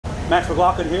Max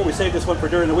McLaughlin here. We saved this one for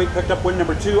during the week. Picked up win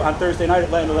number 2 on Thursday night at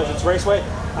Land of Legends Raceway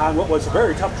on what was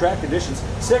very tough track conditions.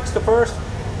 6th to first.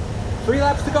 3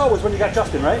 laps to go was when you got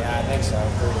Justin, right? Yeah, I think so.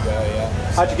 3 to go, yeah.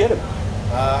 How'd you get him?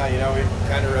 You know, we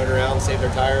kind of rode around, saved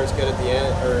our tires good at the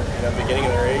end, or beginning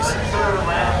of the race.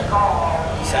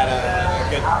 Just had a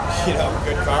good,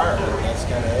 good car. And that's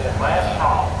kind of it.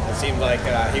 It seemed like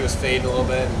he was fading a little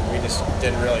bit, and we just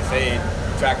didn't really fade.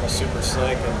 The track was super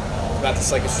slick, and about the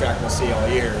slickest track we'll see all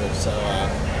year. So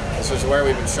this was where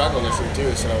we've been struggling this year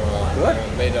too. So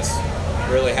it made us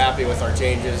really happy with our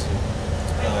changes.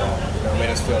 And, made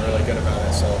us feel really good about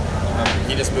it. So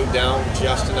he just moved down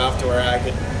just enough to where I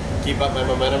could keep up my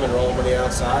momentum and roll him on the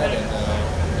outside, and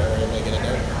we're able to get it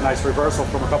done. Nice reversal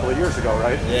from a couple of years ago,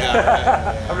 right? Yeah.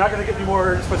 Right. I'm not going to get any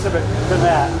more specific than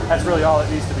that. That's really all that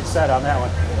needs to be said on that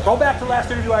one. Go back to the last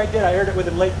interview I did. I aired it with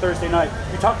him late Thursday night.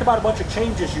 You talked about a bunch of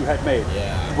changes you had made.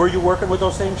 Yeah. Were you working with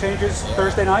those same changes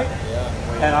Thursday night?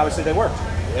 Yeah. And obviously they worked.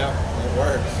 Yeah, it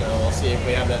worked. So we'll see if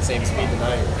we have that same speed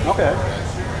tonight. Okay.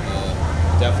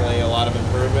 Definitely a lot of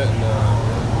improvement and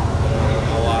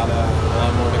a lot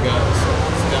more to go. So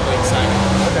it's definitely exciting.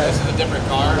 Okay. This is a different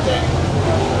car, but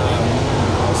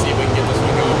we'll see if we can get this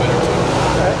one going better too.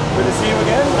 Okay. Good to see you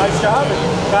again. Nice job. And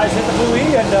guys, hit the blue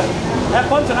E and have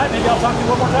fun tonight. Maybe I'll talk to you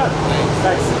one more time.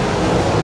 Thanks. Thanks.